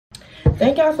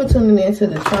Thank y'all for tuning in to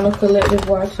the channel Collective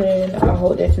Watching. I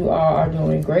hope that you all are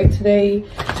doing great today.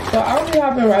 So I'll be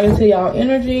hopping right into y'all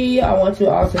energy. I want you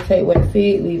all to take what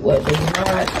fit, leave what does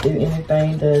not. If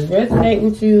anything does resonate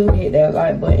with you, hit that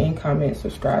like button, comment,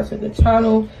 subscribe to the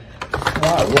channel.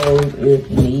 Swap roles if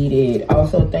needed.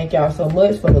 Also, thank y'all so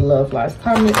much for the love, likes,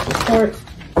 comments, support.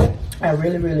 I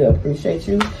really appreciate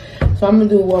you. So I'm gonna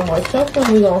do one more shuffle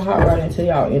and we're gonna hop right into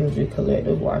y'all energy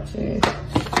collective watching.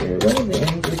 What is the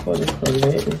energy for the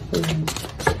collective,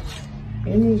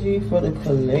 please? Energy for the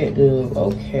collective.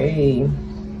 Okay.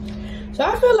 So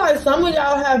I feel like some of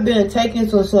y'all have been taking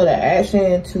some sort of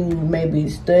action to maybe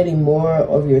study more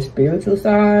of your spiritual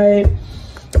side.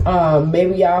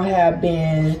 Maybe y'all have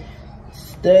been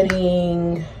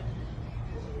studying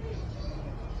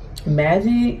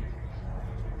magic,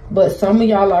 but some of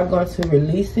y'all are going to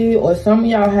release it, or some of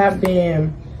y'all have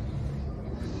been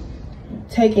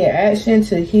taking action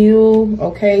to heal,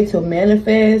 okay, to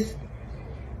manifest,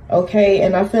 okay.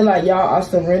 And I feel like y'all are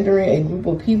surrendering a group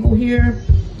of people here.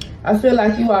 I feel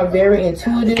like you are very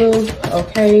intuitive,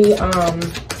 okay,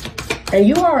 and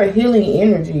you are a healing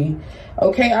energy,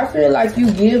 okay. I feel like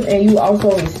you give and you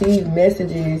also receive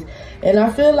messages, and I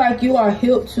feel like you are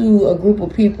helped to a group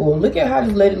of people. Look at how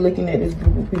this lady looking at this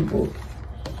group of people.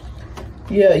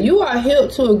 Yeah, you are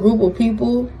helped to a group of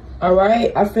people, all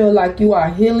right. I feel like you are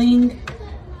healing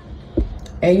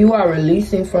and you are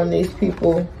releasing from these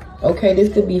people, okay.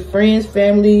 This could be friends,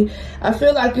 family. I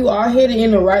feel like you are headed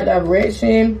in the right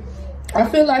direction. I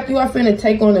feel like you are finna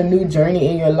take on a new journey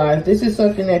in your life. This is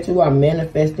something that you are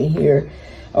manifesting here,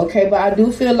 okay. But I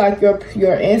do feel like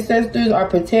your ancestors are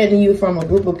protecting you from a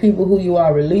group of people who you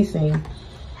are releasing,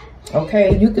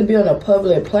 okay. You could be on a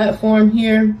public platform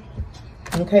here,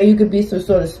 okay. You could be some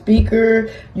sort of speaker.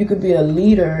 You could be a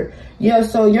leader. Yeah,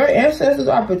 so your ancestors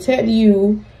are protecting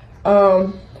you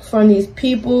from these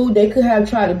people. They could have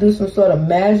tried to do some sort of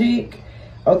magic,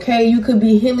 okay. You could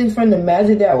be healing from the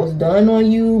magic that was done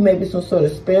on you, maybe some sort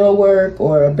of spell work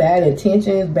or bad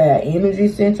intentions, bad energy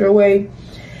sent your way,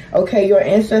 okay. Your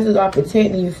ancestors are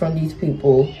protecting you from these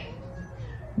people.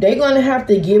 They're gonna have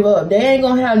to give up. They ain't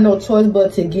gonna have no choice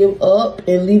but to give up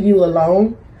and leave you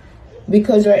alone,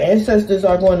 because your ancestors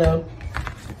are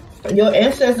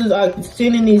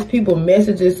sending these people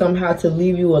messages somehow to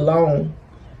leave you alone,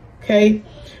 okay.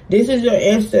 This is your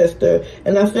ancestor,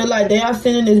 and I feel like they are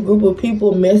sending this group of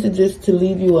people messages to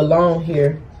leave you alone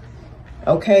here,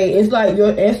 okay. It's like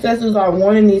your ancestors are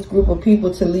wanting these group of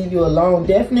people to leave you alone.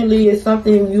 Definitely it's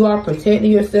something you are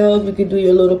protecting yourself. You could do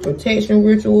your little protection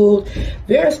rituals.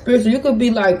 Very spiritual. You could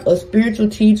be like a spiritual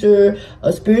teacher,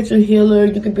 a spiritual healer.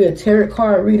 You could be a tarot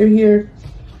card reader here,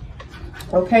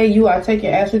 okay. You are taking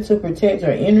action to protect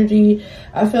your energy.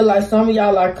 I feel like some of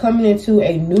y'all are coming into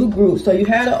a new group. So you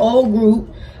had an old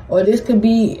group, or this could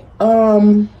be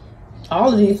all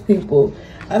of these people.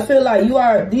 I feel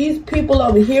like these people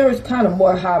over here is kind of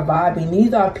more high vibing.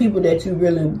 These are people that you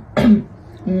really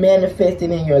manifested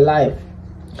in your life.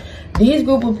 These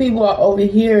group of people are over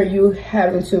here you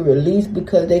having to release,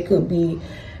 because they could be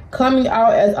coming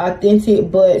out as authentic,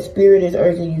 but spirit is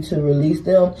urging you to release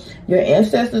them. Your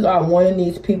ancestors are wanting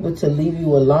these people to leave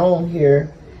you alone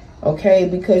here, okay,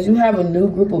 because you have a new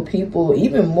group of people,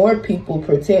 even more people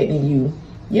protecting you.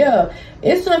 Yeah,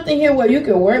 it's something here where you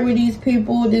can work with these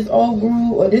people, this old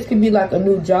group, or this could be like a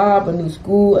new job, a new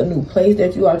school, a new place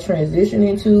that you are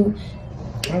transitioning to,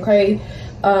 okay.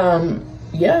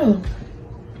 Yeah,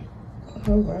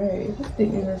 all right. What's the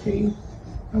energy?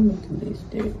 I'm gonna do this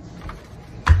thing.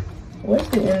 What's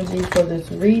the energy for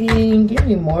this reading? Give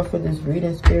me more for this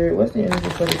reading, spirit. What's the energy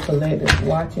for the collective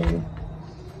watching?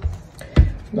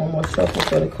 One more shuffle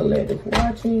for the collective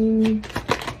watching.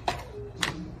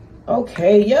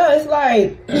 Okay, yeah, it's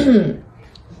like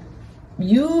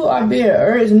you are being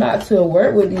urged not to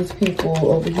work with these people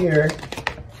over here,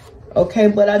 okay.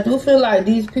 But I do feel like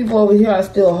these people over here are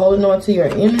still holding on to your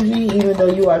energy, even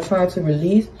though you are trying to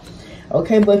release,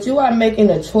 okay. But you are making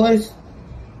a choice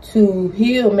to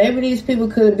heal. Maybe these people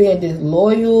could have been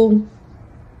disloyal.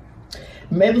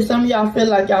 Maybe some of y'all feel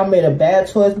like y'all made a bad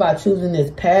choice by choosing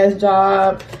this past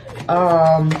job,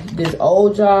 this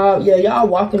old job. Yeah, y'all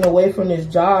walking away from this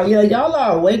job. Yeah, y'all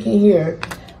are awakening here,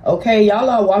 okay. Y'all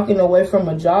are walking away from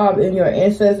a job, and your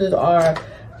ancestors are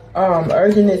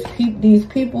urging these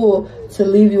people to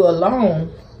leave you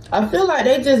alone. I feel like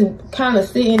they just kind of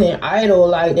sitting and idle,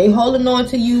 like they holding on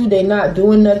to you. They not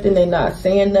doing nothing. They not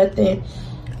saying nothing,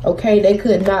 okay. They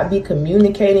could not be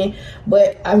communicating,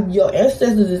 but your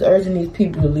ancestors is urging these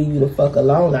people to leave you the fuck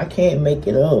alone. I can't make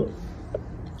it up.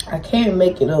 I can't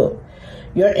make it up.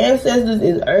 Your ancestors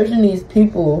is urging these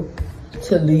people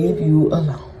to leave you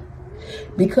alone.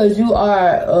 because you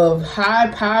are of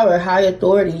high power, high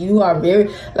authority. You are very,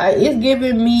 like, it's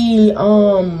giving me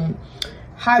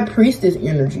high priestess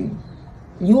energy.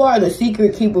 You are the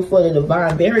secret keeper for the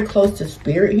divine, very close to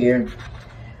spirit here.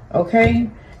 Okay?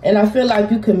 And I feel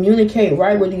like you communicate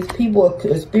right with these people.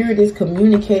 A spirit is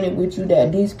communicating with you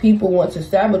that these people want to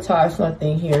sabotage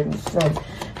something here. From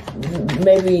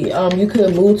maybe you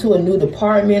could move to a new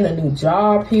department, a new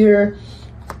job here.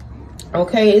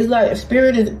 Okay, it's like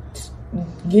spirit is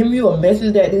giving you a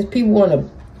message that these people want to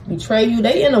betray you.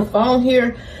 They in a phone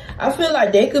here. I feel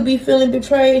like they could be feeling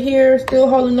betrayed here, still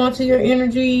holding on to your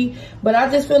energy. But I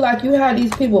just feel like you have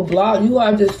these people blocked. You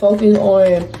are just focused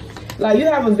on, like, you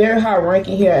have a very high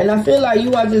ranking here. And I feel like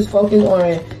you are just focused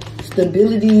on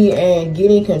stability and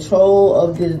getting control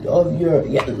of this, of your,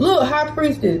 look, high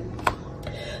priestess.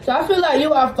 So I feel like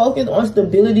you are focused on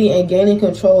stability and gaining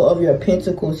control of your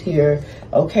pentacles here.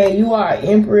 Okay, you are an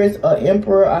empress, an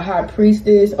emperor, a high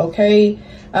priestess. Okay,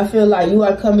 I feel like you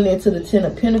are coming into the 10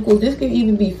 of Pentacles. This could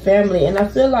even be family. And I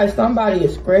feel like somebody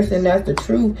expressing that's the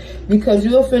truth, because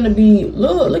you're finna be,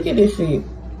 look at this shit.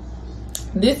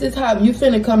 This is how you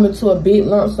finna come into a big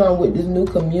lump sum with this new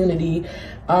community.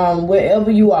 Wherever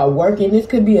you are working, this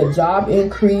could be a job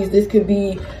increase. This could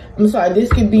be,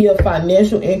 this could be a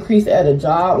financial increase at a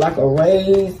job, like a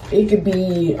raise. It could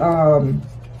be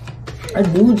a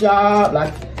new job,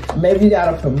 like maybe you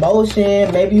got a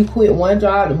promotion. Maybe you quit one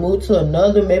job to move to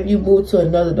another. Maybe you move to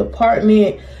another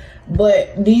department.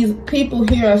 But these people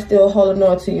here are still holding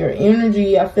on to your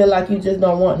energy. I feel like you just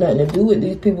don't want nothing to do with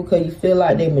these people because you feel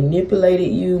like they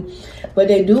manipulated you. But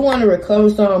they do want to recover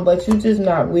some, but you're just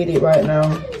not with it right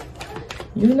now.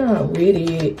 You're not with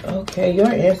it. Okay, your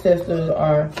ancestors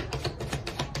are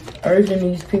urging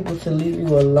these people to leave you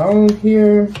alone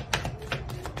here.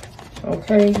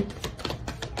 Okay.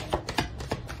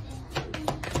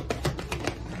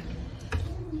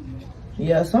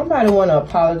 Yeah, somebody want to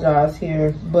apologize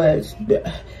here, but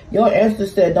your ancestor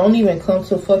said don't even come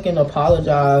to fucking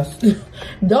apologize.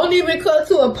 Don't even come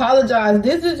to apologize.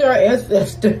 This is your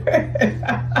ancestor.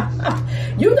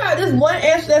 You got this one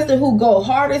ancestor who go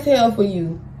hard as hell for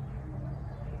you.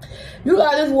 You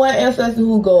got this one ancestor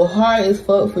who go hard as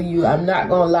fuck for you. I'm not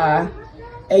gonna lie.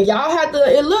 And y'all have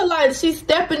to, it look like she's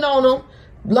stepping on them.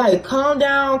 Like, calm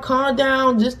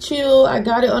down, just chill. I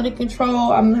got it under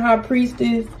control. I'm the high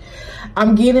priestess.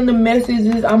 I'm getting the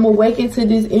messages. I'm awakened to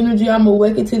this energy. I'm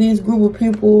awakened to this group of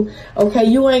people. Okay,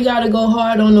 you ain't got to go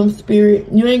hard on them, spirit.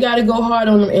 You ain't got to go hard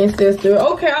on them, ancestor.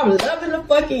 Okay, I'm loving the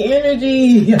fucking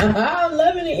energy. I'm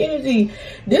loving the energy.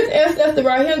 This ancestor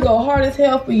right here go hard as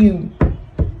hell for you.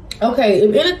 Okay,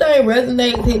 if anything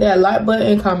resonates, hit that like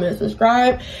button, comment,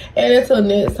 subscribe. And until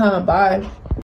next time, bye.